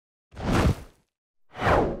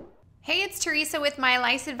Teresa with My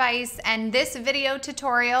Lice Advice, and this video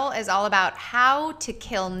tutorial is all about how to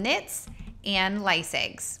kill nits and lice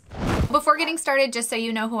eggs. Before getting started, just so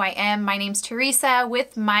you know who I am, my name's Teresa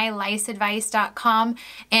with myliceadvice.com,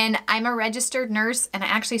 and I'm a registered nurse and I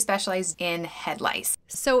actually specialize in head lice.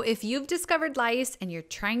 So if you've discovered lice and you're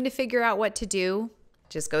trying to figure out what to do,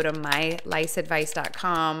 just go to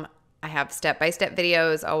myliceadvice.com. I have step-by-step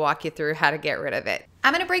videos. I'll walk you through how to get rid of it.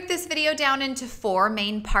 I'm gonna break this video down into 4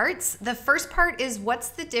 main parts. The first part is what's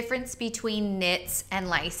the difference between nits and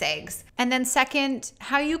lice eggs. And then second,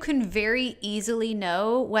 how you can very easily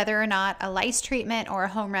know whether or not a lice treatment or a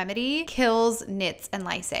home remedy kills nits and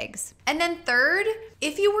lice eggs. And then third,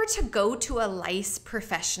 if you were to go to a lice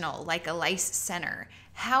professional, like a lice center,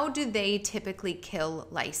 how do they typically kill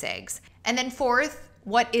lice eggs? And then fourth,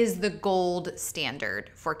 what is the gold standard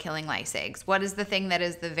for killing lice eggs? What is the thing that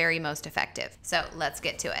is the very most effective? So let's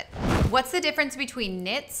get to it. What's the difference between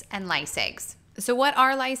nits and lice eggs? So what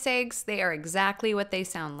are lice eggs? They are exactly what they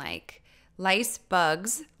sound like. Lice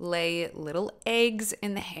bugs lay little eggs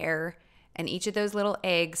in the hair, and each of those little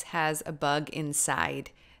eggs has a bug inside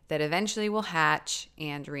that eventually will hatch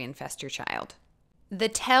and reinfest your child. The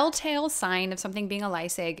telltale sign of something being a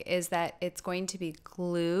lice egg is that it's going to be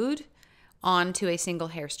glued onto a single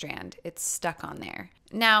hair strand. It's stuck on there.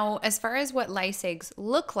 Now, as far as what lice eggs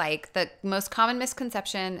look like, the most common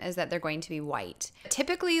misconception is that they're going to be white.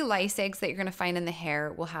 Typically, lice eggs that you're gonna find in the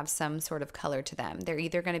hair will have some sort of color to them. They're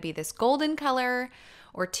either gonna be this golden color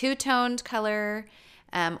or two-toned color,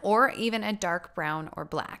 or even a dark brown or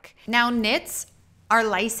black. Now, nits are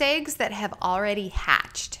lice eggs that have already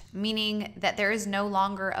hatched, meaning that there is no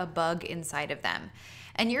longer a bug inside of them.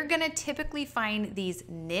 And you're gonna typically find these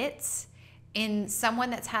nits in someone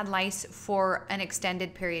that's had lice for an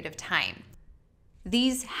extended period of time.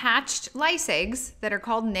 These hatched lice eggs that are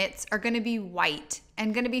called nits are gonna be white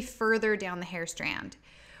and gonna be further down the hair strand,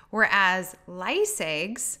 whereas lice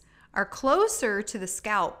eggs are closer to the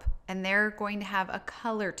scalp and they're going to have a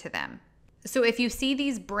color to them. So if you see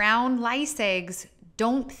these brown lice eggs,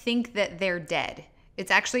 don't think that they're dead.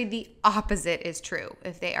 It's actually the opposite is true.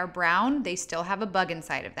 If they are brown, they still have a bug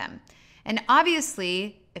inside of them. And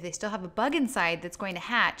obviously, if they still have a bug inside that's going to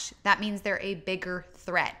hatch, that means they're a bigger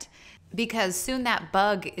threat because soon that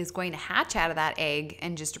bug is going to hatch out of that egg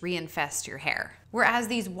and just reinfest your hair. Whereas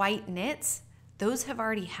these white nits, those have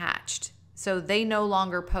already hatched, so they no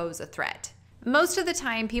longer pose a threat. Most of the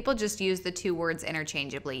time, people just use the 2 words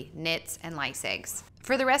interchangeably, nits and lice eggs.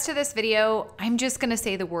 For the rest of this video, I'm just gonna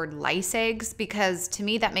say the word lice eggs because to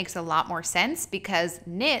me that makes a lot more sense because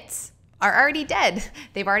nits are already dead.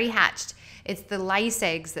 They've already hatched. It's the lice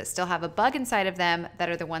eggs that still have a bug inside of them that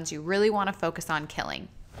are the ones you really want to focus on killing.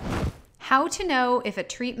 How to know if a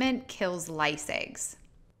treatment kills lice eggs.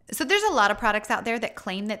 So there's a lot of products out there that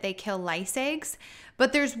claim that they kill lice eggs,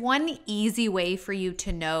 but there's one easy way for you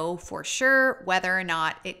to know for sure whether or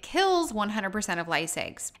not it kills 100% of lice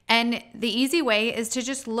eggs. And the easy way is to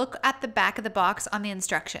just look at the back of the box on the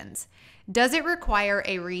instructions. Does it require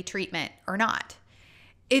a retreatment or not?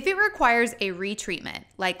 If it requires a retreatment,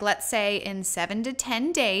 like let's say in 7 to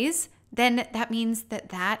 10 days, then that means that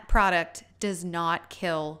that product does not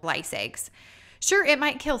kill lice eggs. Sure, it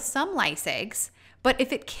might kill some lice eggs, but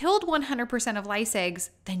if it killed 100% of lice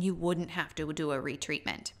eggs, then you wouldn't have to do a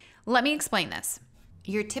retreatment. Let me explain this.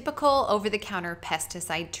 Your typical over-the-counter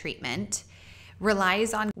pesticide treatment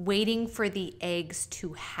relies on waiting for the eggs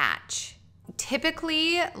to hatch.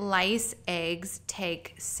 Typically, lice eggs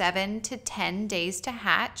take 7 to 10 days to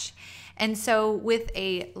hatch. And so with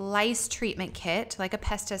a lice treatment kit, like a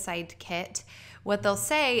pesticide kit, what they'll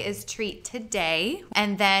say is treat today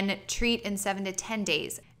and then treat in 7 to 10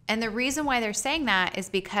 days. And the reason why they're saying that is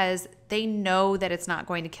because they know that it's not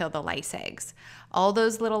going to kill the lice eggs. All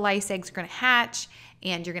those little lice eggs are going to hatch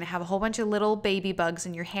and you're going to have a whole bunch of little baby bugs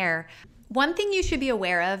in your hair. One thing you should be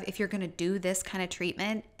aware of if you're gonna do this kind of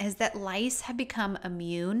treatment is that lice have become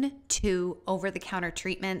immune to over-the-counter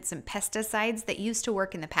treatments and pesticides that used to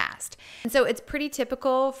work in the past. And so it's pretty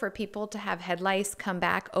typical for people to have head lice come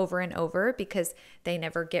back over and over because they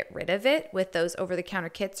never get rid of it with those over-the-counter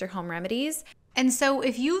kits or home remedies. And so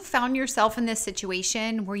if you've found yourself in this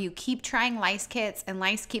situation where you keep trying lice kits and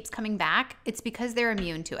lice keeps coming back, it's because they're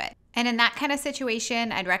immune to it. And in that kind of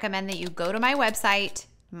situation, I'd recommend that you go to my website,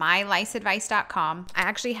 myliceadvice.com. I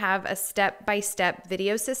actually have a step-by-step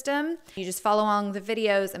video system. You just follow along the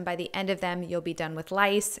videos and by the end of them, you'll be done with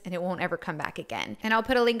lice and it won't ever come back again. And I'll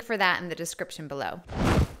put a link for that in the description below.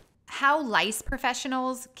 How lice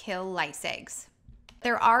professionals kill lice eggs.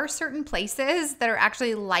 There are certain places that are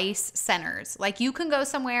actually lice centers. Like you can go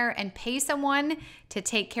somewhere and pay someone to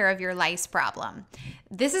take care of your lice problem.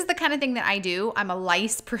 This is the kind of thing that I do. I'm a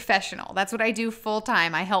lice professional. That's what I do full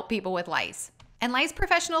time. I help people with lice. And lice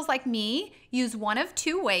professionals like me use one of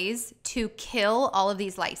two ways to kill all of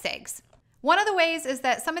these lice eggs. One of the ways is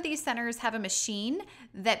that some of these centers have a machine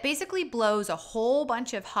that basically blows a whole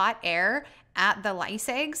bunch of hot air at the lice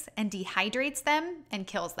eggs and dehydrates them and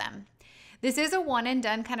kills them. This is a one and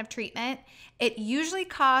done kind of treatment. It usually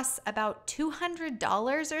costs about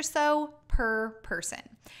 $200 or so per person.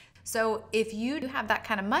 So if you have that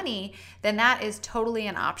kind of money, then that is totally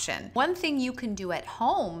an option. One thing you can do at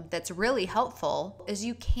home that's really helpful is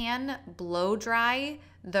you can blow dry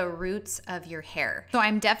the roots of your hair. So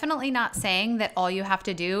I'm definitely not saying that all you have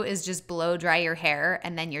to do is just blow dry your hair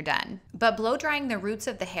and then you're done. But blow drying the roots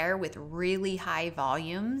of the hair with really high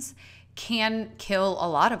volumes can kill a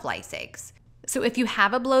lot of lice eggs. So if you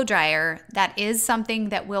have a blow dryer, that is something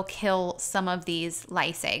that will kill some of these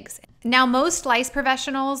lice eggs. Now, most lice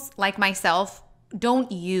professionals, like myself,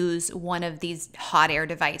 don't use one of these hot air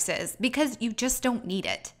devices because you just don't need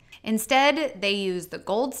it. Instead, they use the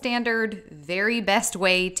gold standard, very best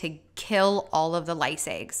way to kill all of the lice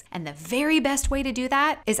eggs. And the very best way to do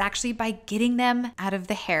that is actually by getting them out of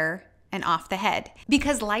the hair and off the head.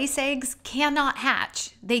 Because lice eggs cannot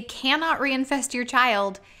hatch. They cannot reinfest your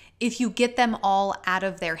child if you get them all out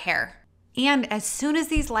of their hair. And as soon as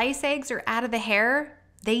these lice eggs are out of the hair,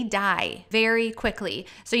 they die very quickly.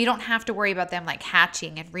 So you don't have to worry about them like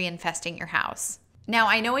hatching and reinfesting your house. Now,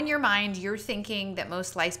 I know in your mind, you're thinking that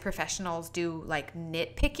most lice professionals do like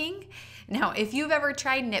nitpicking. Now, if you've ever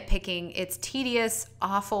tried nitpicking, it's tedious,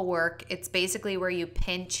 awful work. It's basically where you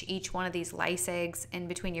pinch each one of these lice eggs in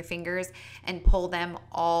between your fingers and pull them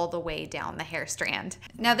all the way down the hair strand.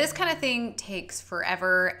 Now, this kind of thing takes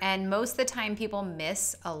forever, and most of the time people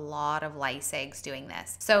miss a lot of lice eggs doing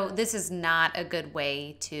this. So this is not a good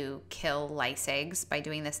way to kill lice eggs by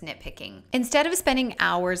doing this nitpicking. Instead of spending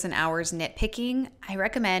hours and hours nitpicking, I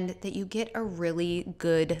recommend that you get a really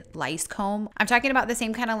good lice comb. I'm talking about the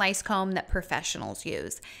same kind of lice comb that professionals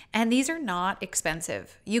use. And these are not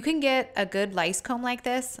expensive. You can get a good lice comb like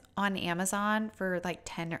this on Amazon for like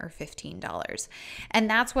 $10 or $15. And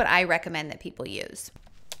that's what I recommend that people use.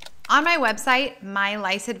 On my website,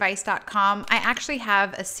 myliceadvice.com, I actually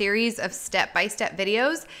have a series of step-by-step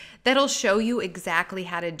videos that'll show you exactly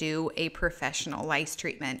how to do a professional lice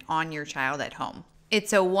treatment on your child at home.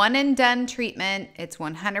 It's a one and done treatment. It's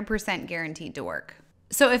 100% guaranteed to work.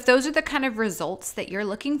 So if those are the kind of results that you're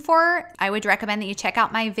looking for, I would recommend that you check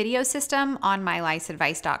out my video system on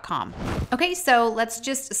myliceadvice.com. Okay, so let's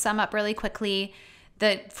just sum up really quickly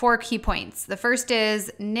the 4 key points. The first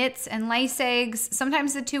is nits and lice eggs.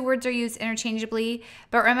 Sometimes the two words are used interchangeably,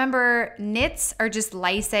 but remember, nits are just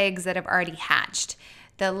lice eggs that have already hatched.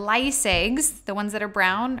 The lice eggs, the ones that are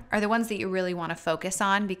brown, are the ones that you really want to focus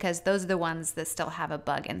on because those are the ones that still have a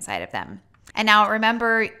bug inside of them. And now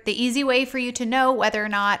remember, the easy way for you to know whether or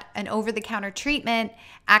not an over-the-counter treatment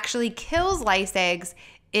actually kills lice eggs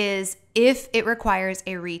is if it requires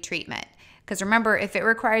a retreatment. Because remember, if it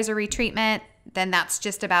requires a retreatment, then that's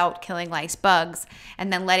just about killing lice bugs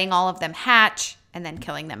and then letting all of them hatch and then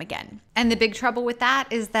killing them again. And the big trouble with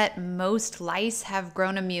that is that most lice have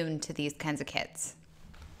grown immune to these kinds of kits.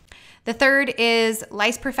 The third is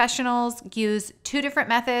lice professionals use 2 different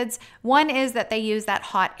methods. One is that they use that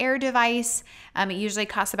hot air device. It usually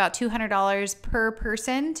costs about $200 per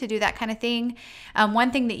person to do that kind of thing. One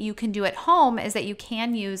thing that you can do at home is that you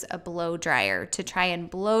can use a blow dryer to try and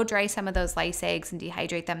blow dry some of those lice eggs and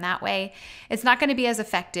dehydrate them that way. It's not going to be as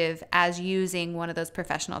effective as using one of those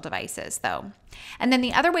professional devices though. And then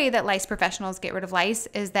the other way that lice professionals get rid of lice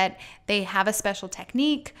is that they have a special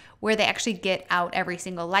technique where they actually get out every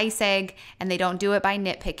single lice egg and they don't do it by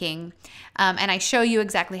nitpicking. And I show you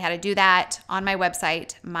exactly how to do that on my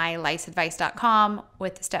website, myliceadvice.com,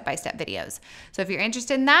 with step-by-step videos. So if you're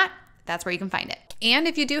interested in that, that's where you can find it. And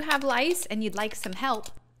if you do have lice and you'd like some help,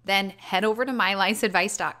 then head over to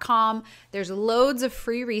myliceadvice.com. There's loads of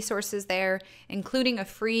free resources there, including a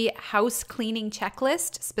free house cleaning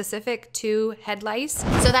checklist specific to head lice.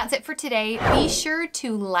 So that's it for today. Be sure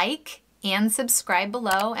to like and subscribe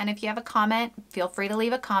below. And if you have a comment, feel free to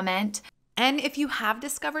leave a comment. And if you have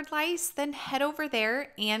discovered lice, then head over there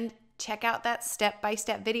and check out that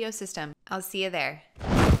step-by-step video system. I'll see you there.